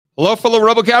Hello, fellow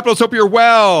Rebel Capitalists. Hope you're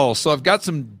well. So I've got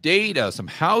some data, some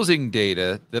housing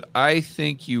data that I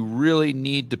think you really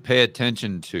need to pay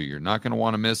attention to. You're not going to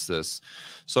want to miss this.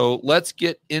 So let's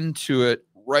get into it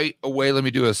right away. Let me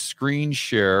do a screen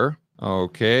share.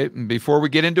 Okay. And before we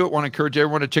get into it, I want to encourage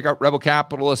everyone to check out Rebel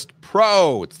Capitalist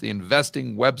Pro. It's the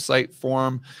investing website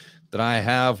forum that I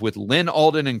have with Lynn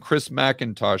Alden and Chris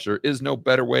McIntosh. There is no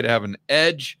better way to have an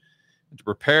edge and to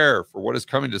prepare for what is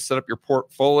coming, to set up your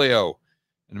portfolio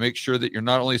and make sure that you're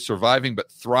not only surviving, but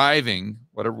thriving,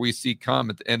 whatever we see come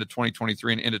at the end of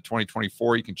 2023 and into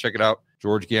 2024. You can check it out,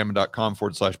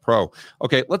 georgegammon.com/pro.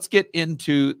 Okay, let's get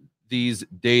into these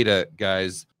data,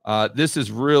 guys. This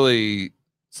is really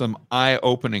some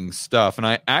eye-opening stuff. And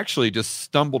I actually just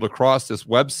stumbled across this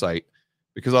website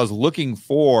because I was looking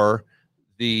for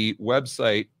the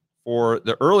website for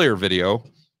the earlier video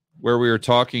where we were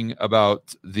talking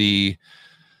about the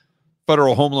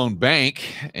Federal Home Loan Bank,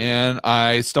 and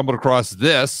I stumbled across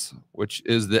this, which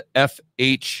is the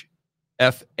FHFA,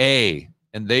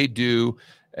 and they do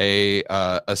a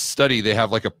study. They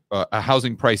have like a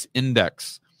housing price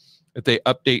index that they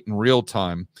update in real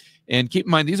time. And keep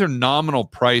in mind, these are nominal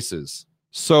prices.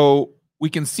 So we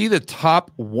can see the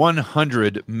top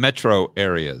 100 metro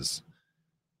areas.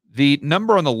 The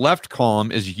number on the left column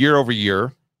is year over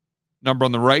year. Number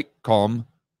on the right column,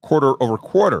 quarter over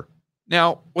quarter.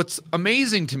 Now, what's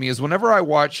amazing to me is whenever I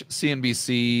watch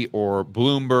CNBC or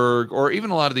Bloomberg or even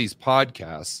a lot of these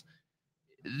podcasts,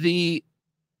 the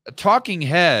talking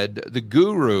head, the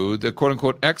guru, the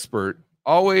quote-unquote expert,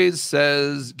 always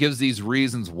gives these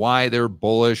reasons why they're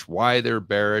bullish, why they're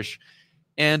bearish.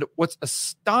 And what's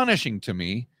astonishing to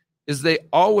me is they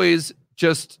always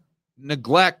just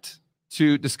neglect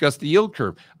to discuss the yield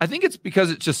curve. I think it's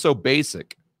because it's just so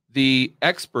basic. The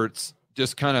experts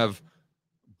just kind of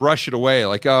brush it away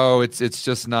like, oh, it's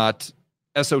just not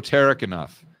esoteric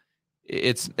enough.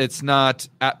 It's not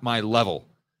at my level.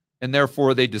 And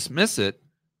therefore they dismiss it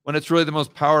when it's really the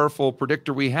most powerful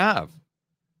predictor we have.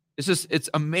 It's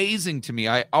amazing to me.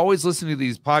 I always listen to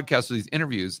these podcasts or these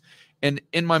interviews, and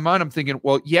in my mind I'm thinking,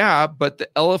 well, yeah, but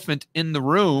the elephant in the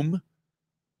room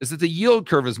is that the yield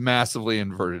curve is massively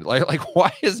inverted. Like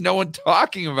why is no one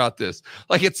talking about this?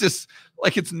 Like it's just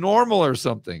like it's normal or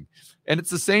something. And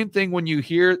it's the same thing when you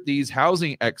hear these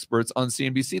housing experts on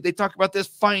CNBC. They talk about this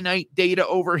finite data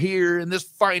over here and this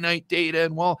finite data.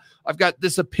 And, well, I've got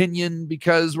this opinion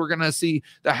because we're going to see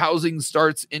the housing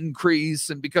starts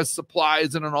increase and because supply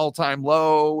is at an all-time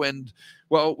low. And,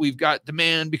 well, we've got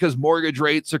demand because mortgage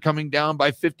rates are coming down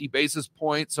by 50 basis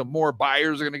points. So more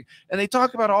buyers are going to. And they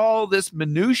talk about all this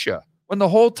minutia when the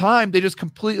whole time they just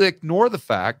completely ignore the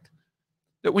fact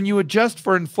that when you adjust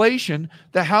for inflation,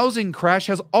 the housing crash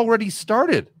has already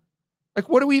started. Like,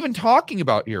 what are we even talking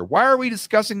about here? Why are we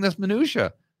discussing this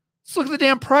minutia? Let's look at the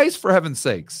damn price, for heaven's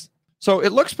sakes. So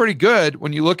it looks pretty good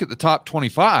when you look at the top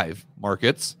 25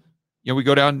 markets. You know, we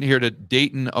go down here to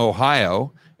Dayton,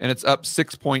 Ohio, and it's up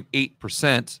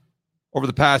 6.8% over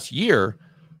the past year.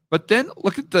 But then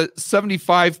look at the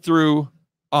 75 through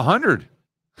 100.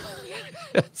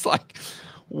 It's like,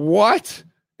 what?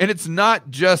 And it's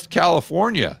not just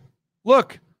California.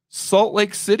 Look, Salt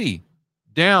Lake City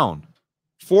down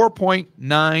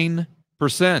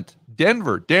 4.9%.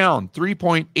 Denver down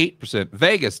 3.8%.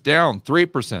 Vegas down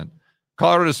 3%.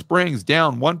 Colorado Springs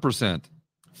down 1%.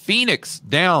 Phoenix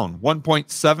down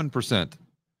 1.7%.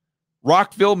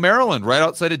 Rockville, Maryland, right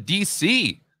outside of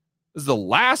D.C. This is the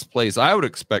last place I would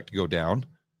expect to go down.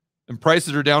 And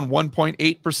prices are down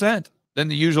 1.8%. Then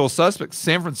the usual suspects,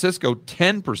 San Francisco,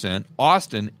 10%,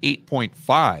 Austin,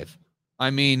 8.5%. I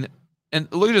mean, and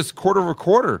look at this quarter over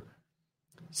quarter.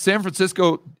 San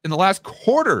Francisco in the last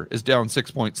quarter is down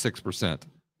 6.6%.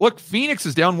 Look, Phoenix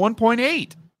is down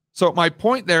 1.8%. So my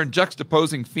point there in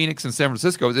juxtaposing Phoenix and San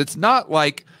Francisco is it's not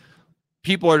like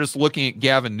people are just looking at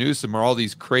Gavin Newsom or all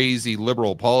these crazy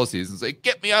liberal policies and say,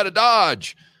 get me out of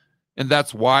Dodge. And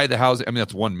that's why the housing, I mean,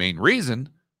 that's one main reason.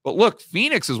 But look,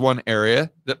 Phoenix is one area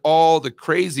that all the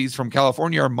crazies from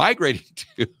California are migrating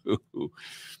to.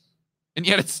 And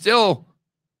yet it's still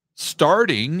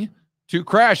starting to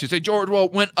crash. You say, George, well,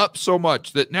 it went up so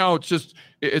much that now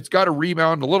it's got to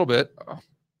rebound a little bit.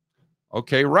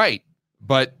 Okay, right.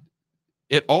 But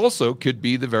it also could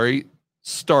be the very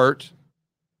start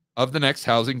of the next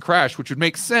housing crash, which would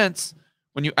make sense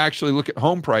when you actually look at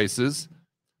home prices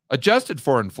adjusted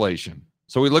for inflation.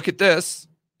 So we look at this.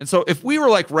 And so if we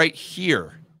were like right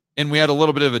here and we had a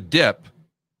little bit of a dip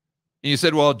and you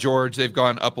said, well, George, they've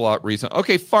gone up a lot recently.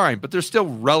 Okay, fine. But they're still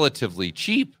relatively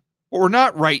cheap. But we're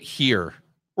not right here.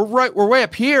 We're way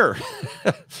up here,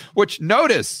 which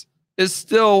notice is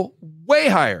still way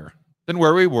higher than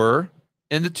where we were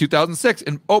in the 2006.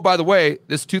 And oh, by the way,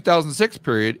 this 2006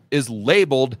 period is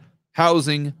labeled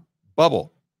housing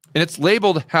bubble. And it's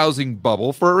labeled housing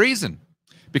bubble for a reason,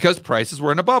 because prices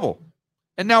were in a bubble.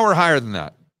 And now we're higher than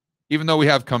that, even though we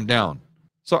have come down.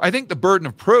 So I think the burden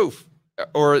of proof,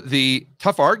 or the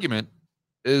tough argument,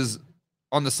 is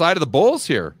on the side of the bulls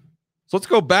here. So let's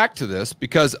go back to this,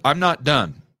 because I'm not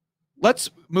done. Let's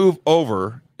move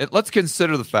over and let's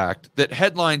consider the fact that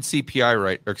headline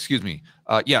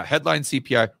CPI, headline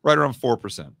CPI right around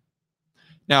 4%.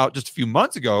 Now, just a few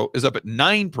months ago is up at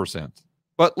 9%.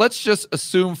 But let's just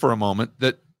assume for a moment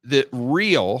that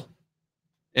real,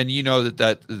 and you know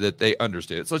that they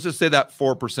understand it. So let's just say that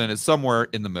 4% is somewhere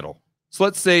in the middle. So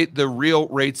let's say the real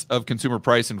rates of consumer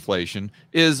price inflation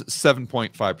is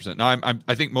 7.5%. Now,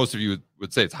 I think most of you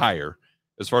would say it's higher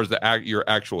as far as your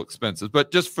actual expenses,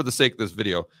 but just for the sake of this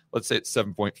video, let's say it's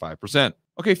 7.5%.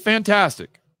 Okay,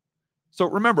 fantastic. So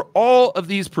remember, all of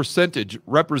these percentage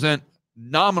represent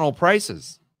nominal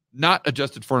prices, not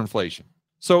adjusted for inflation.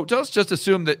 So let's just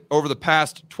assume that over the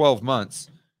past 12 months,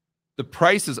 the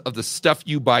prices of the stuff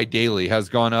you buy daily has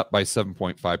gone up by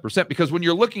 7.5%, because when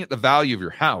you're looking at the value of your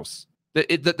house,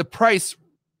 the price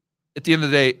at the end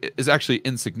of the day is actually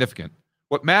insignificant.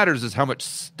 What matters is how much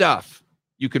stuff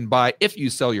you can buy if you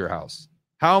sell your house.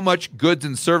 How much goods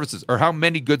and services, or how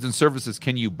many goods and services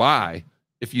can you buy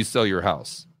if you sell your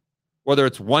house? Whether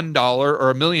it's $1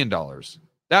 or $1 million.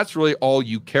 That's really all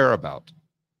you care about.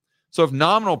 So if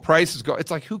nominal prices go,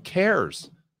 it's like, who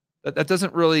cares? That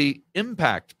doesn't really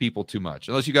impact people too much.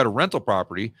 Unless you got a rental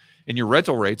property and your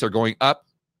rental rates are going up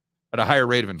at a higher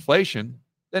rate of inflation,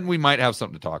 then we might have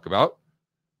something to talk about.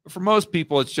 But for most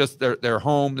people, it's just their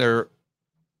home, they're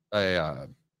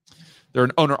an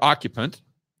owner-occupant.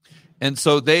 And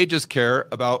so they just care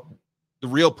about the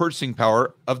real purchasing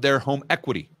power of their home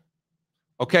equity.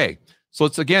 Okay, so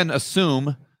let's again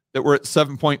assume that we're at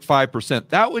 7.5%.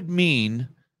 That would mean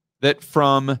that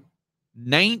from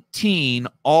 19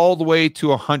 all the way to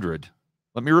 100,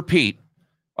 let me repeat,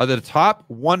 are the top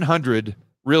 100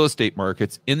 real estate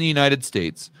markets in the United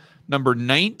States, number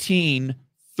 19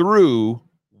 through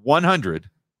 100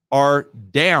 are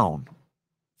down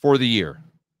for the year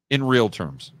in real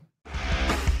terms.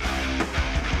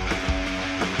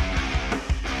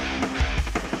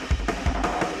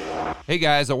 Hey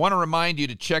guys, I want to remind you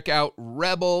to check out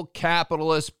Rebel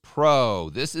Capitalist Pro.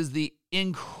 This is the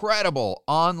incredible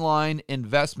online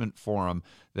investment forum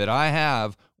that I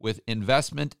have with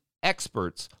investment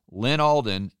experts Lynn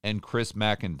Alden and Chris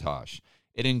McIntosh.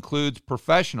 It includes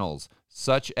professionals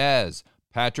such as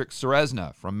Patrick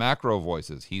Ceresna from Macro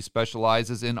Voices. He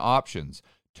specializes in options.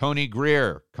 Tony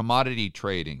Greer, commodity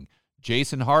trading.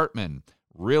 Jason Hartman,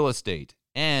 real estate.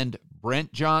 And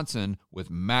Brent Johnson with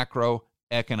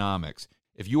macroeconomics.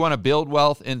 If you want to build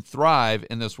wealth and thrive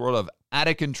in this world of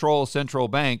out-of-control central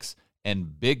banks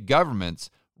and big governments,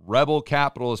 Rebel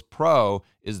Capitalist Pro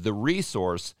is the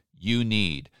resource you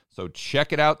need. So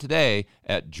check it out today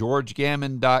at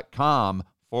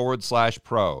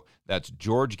georgegammon.com/pro. That's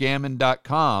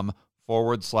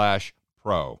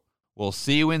georgegammon.com/pro. We'll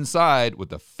see you inside with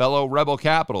the fellow Rebel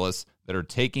capitalists that are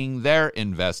taking their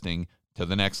investing to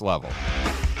the next level.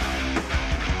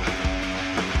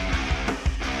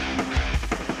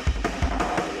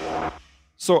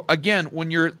 So again, when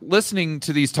you're listening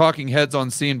to these talking heads on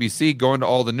CNBC going to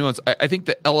all the nuance, I think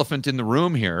the elephant in the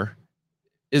room here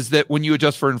is that when you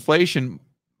adjust for inflation,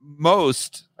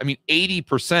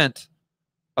 80%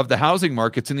 of the housing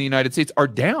markets in the United States are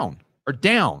down.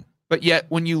 But yet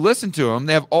when you listen to them,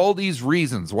 they have all these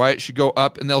reasons why it should go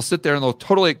up, and they'll sit there and they'll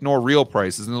totally ignore real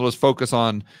prices, and they'll just focus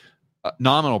on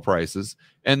nominal prices.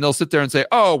 And they'll sit there and say,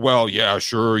 oh, well, yeah,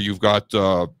 sure, you've got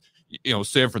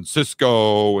San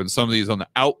Francisco and some of these on the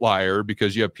outlier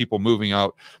because you have people moving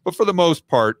out. But for the most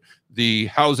part, the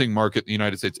housing market in the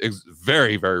United States is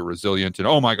very, very resilient. And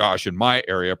oh my gosh, in my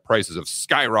area, prices have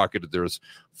skyrocketed. There's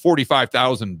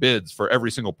 45,000 bids for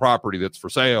every single property that's for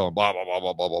sale, and blah, blah, blah,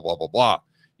 blah, blah, blah, blah, blah, blah.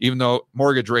 Even though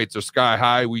mortgage rates are sky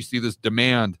high, we see this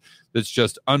demand that's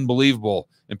just unbelievable.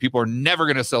 And people are never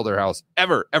going to sell their house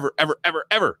ever, ever, ever, ever,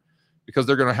 ever, because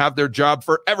they're going to have their job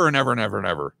forever and ever and ever and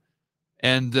ever.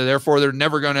 And therefore, they're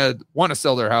never going to want to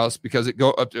sell their house because it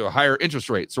go up to a higher interest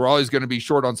rate. So we're always going to be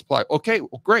short on supply. Okay,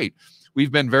 well, great.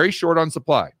 We've been very short on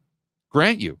supply.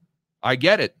 Grant you. I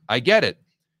get it.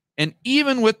 And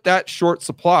even with that short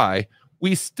supply,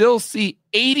 we still see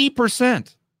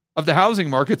 80% of the housing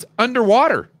market's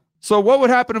underwater. So what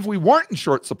would happen if we weren't in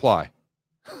short supply?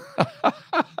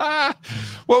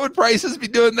 What would prices be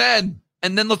doing then?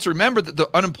 And then let's remember that the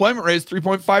unemployment rate is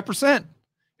 3.5%.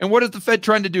 And what is the Fed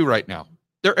trying to do right now?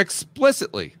 They're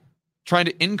explicitly trying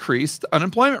to increase the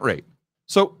unemployment rate.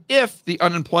 So if the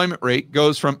unemployment rate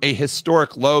goes from a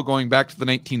historic low going back to the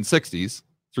 1960s,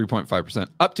 3.5%,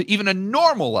 up to even a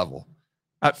normal level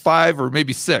at 5 or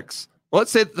maybe 6, well,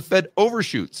 let's say that the Fed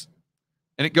overshoots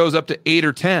and it goes up to 8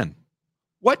 or 10.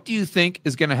 What do you think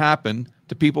is going to happen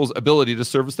to people's ability to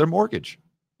service their mortgage?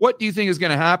 What do you think is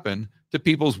going to happen to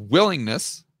people's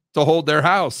willingness to hold their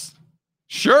house?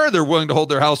 Sure, they're willing to hold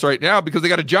their house right now because they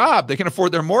got a job. They can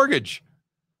afford their mortgage.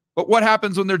 But what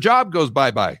happens when their job goes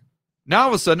bye-bye? Now, all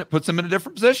of a sudden, it puts them in a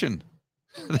different position.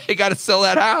 They got to sell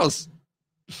that house.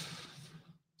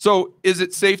 So is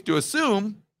it safe to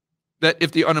assume that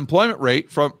if the unemployment rate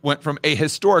went from a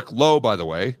historic low, by the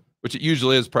way, which it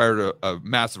usually is prior to a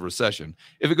massive recession,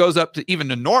 if it goes up to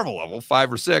even a normal level,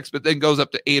 5 or 6, but then goes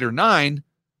up to 8 or 9,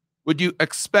 would you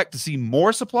expect to see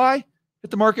more supply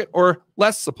hit the market or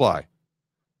less supply?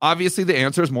 Obviously, the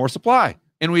answer is more supply.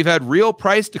 And we've had real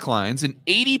price declines in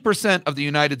 80% of the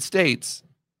United States,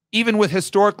 even with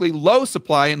historically low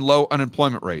supply and low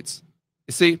unemployment rates.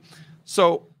 You see,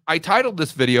 so I titled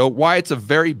this video, Why It's a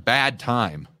Very Bad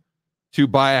Time to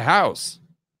Buy a House.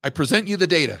 I present you the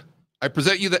data. I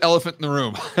present you the elephant in the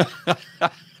room.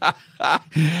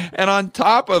 And on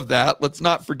top of that, let's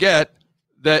not forget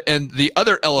that, and the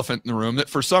other elephant in the room that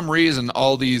for some reason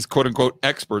all these quote unquote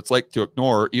experts like to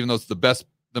ignore, even though it's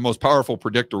the most powerful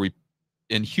predictor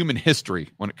in human history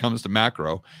when it comes to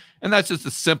macro. And that's just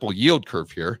a simple yield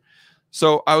curve here.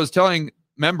 So I was telling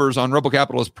members on Rebel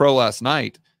Capitalist Pro last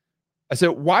night, I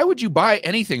said, why would you buy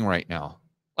anything right now?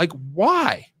 Like,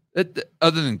 why?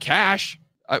 Other than cash,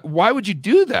 why would you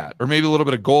do that? Or maybe a little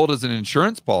bit of gold as an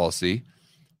insurance policy.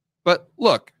 But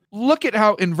look at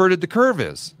how inverted the curve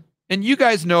is. And you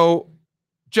guys know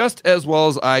just as well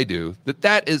as I do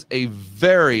that is a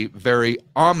very, very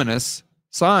ominous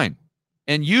sign.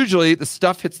 And usually the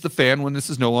stuff hits the fan when this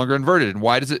is no longer inverted. And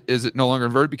why is it no longer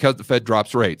inverted? Because the Fed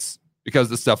drops rates, because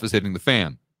the stuff is hitting the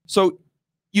fan. So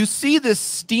you see this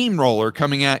steamroller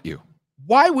coming at you.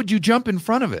 Why would you jump in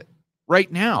front of it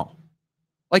right now?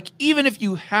 Like, even if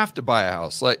you have to buy a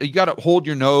house, like, you got to hold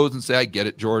your nose and say, I get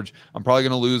it, George. I'm probably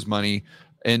going to lose money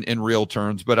in real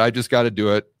terms, but I just got to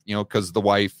do it, because the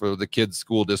wife or the kid's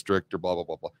school district or blah, blah,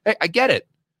 blah, blah. Hey, I get it.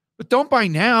 But don't buy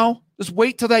now. Just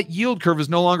wait till that yield curve is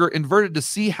no longer inverted to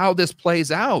see how this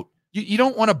plays out. You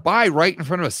don't want to buy right in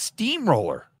front of a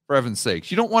steamroller, for heaven's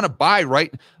sakes. You don't want to buy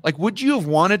right. Like, would you have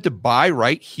wanted to buy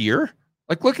right here?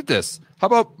 Like, look at this. How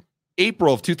about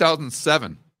April of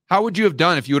 2007? How would you have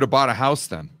done if you would have bought a house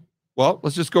then? Well,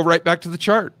 let's just go right back to the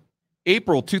chart.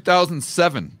 April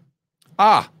 2007.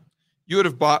 You would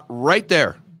have bought right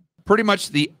there. Pretty much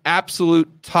the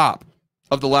absolute top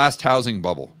of the last housing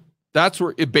bubble. That's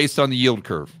where based on the yield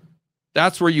curve.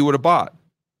 That's where you would have bought.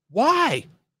 Why?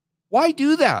 Why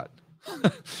do that?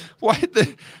 Why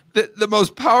the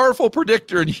most powerful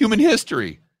predictor in human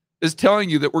history is telling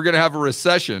you that we're going to have a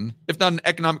recession, if not an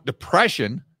economic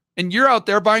depression, and you're out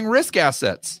there buying risk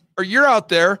assets, or you're out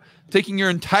there taking your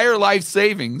entire life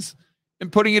savings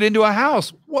and putting it into a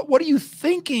house. What are you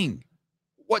thinking?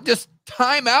 Just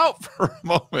time out for a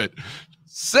moment.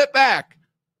 Sit back,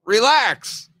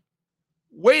 relax,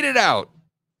 wait it out.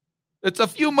 It's a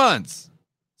few months.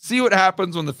 See what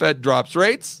happens when the Fed drops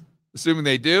rates, assuming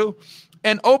they do.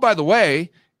 And oh, by the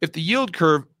way, if the yield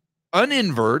curve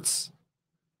uninverts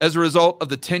as a result of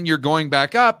the 10-year going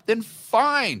back up, then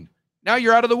fine. Now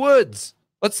you're out of the woods.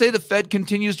 Let's say the Fed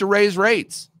continues to raise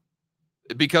rates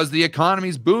because the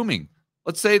economy's booming.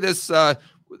 Let's say that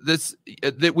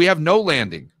we have no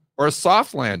landing or a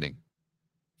soft landing.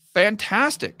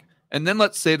 Fantastic. And then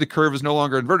let's say the curve is no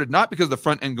longer inverted, not because of the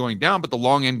front end going down, but the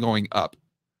long end going up,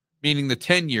 meaning the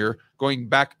 10-year going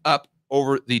back up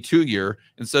over the 2-year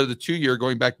instead of the 2-year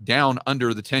going back down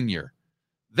under the 10-year.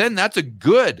 Then that's a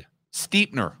good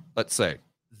steepener, let's say.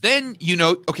 Then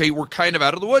okay, we're kind of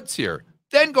out of the woods here.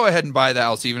 Then go ahead and buy the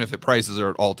house, even if the prices are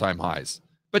at all-time highs.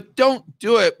 But don't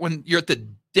do it when you're at the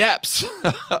depths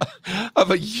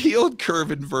of a yield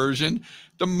curve inversion.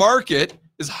 The market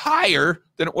is higher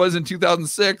than it was in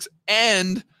 2006.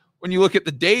 And when you look at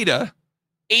the data,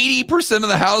 80% of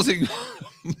the housing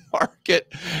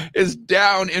market is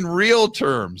down in real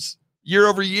terms year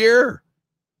over year.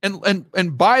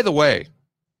 And by the way,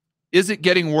 is it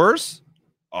getting worse?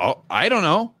 Oh, I don't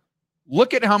know.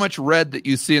 Look at how much red that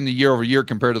you see in the year over year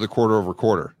compared to the quarter over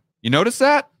quarter. You notice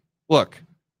that? Look,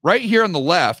 right here on the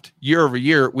left, year over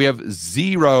year, we have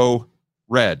 0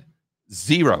 red.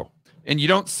 0. And you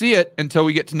don't see it until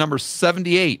we get to number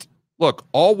 78. Look,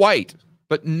 all white.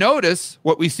 But notice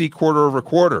what we see quarter over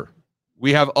quarter.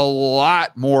 We have a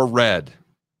lot more red.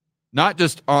 Not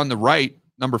just on the right,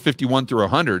 number 51 through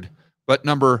 100, but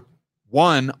number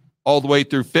 1 all the way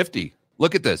through 50.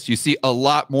 Look at this. You see a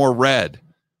lot more red.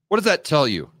 What does that tell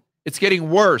you? It's getting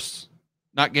worse,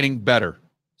 not getting better.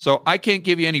 So I can't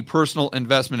give you any personal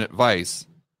investment advice.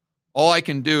 All I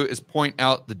can do is point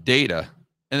out the data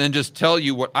and then just tell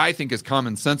you what I think is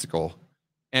commonsensical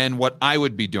and what I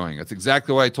would be doing. That's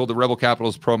exactly what I told the Rebel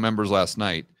Capitalist Pro members last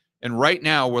night. And right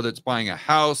now, whether it's buying a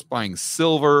house, buying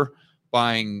silver,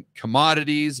 buying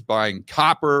commodities, buying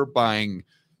copper, buying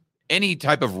any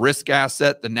type of risk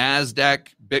asset, the NASDAQ,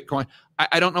 Bitcoin,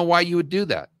 I don't know why you would do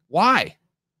that. Why?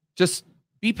 Just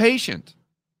be patient.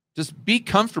 Just be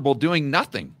comfortable doing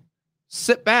nothing.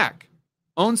 Sit back,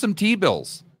 own some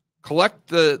T-bills, collect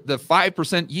the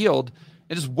 5% yield,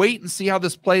 and just wait and see how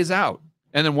this plays out.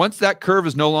 And then once that curve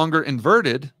is no longer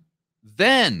inverted,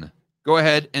 then go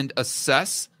ahead and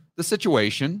assess the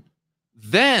situation.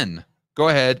 Then go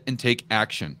ahead and take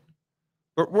action.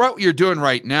 But what you're doing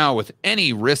right now with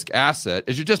any risk asset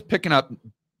is you're just picking up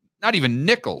not even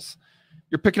nickels.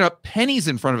 You're picking up pennies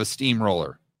in front of a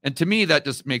steamroller. And to me, that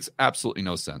just makes absolutely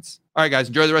no sense. All right, guys,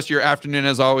 enjoy the rest of your afternoon.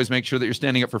 As always, make sure that you're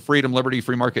standing up for freedom, liberty,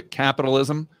 free market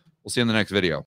capitalism. We'll see you in the next video.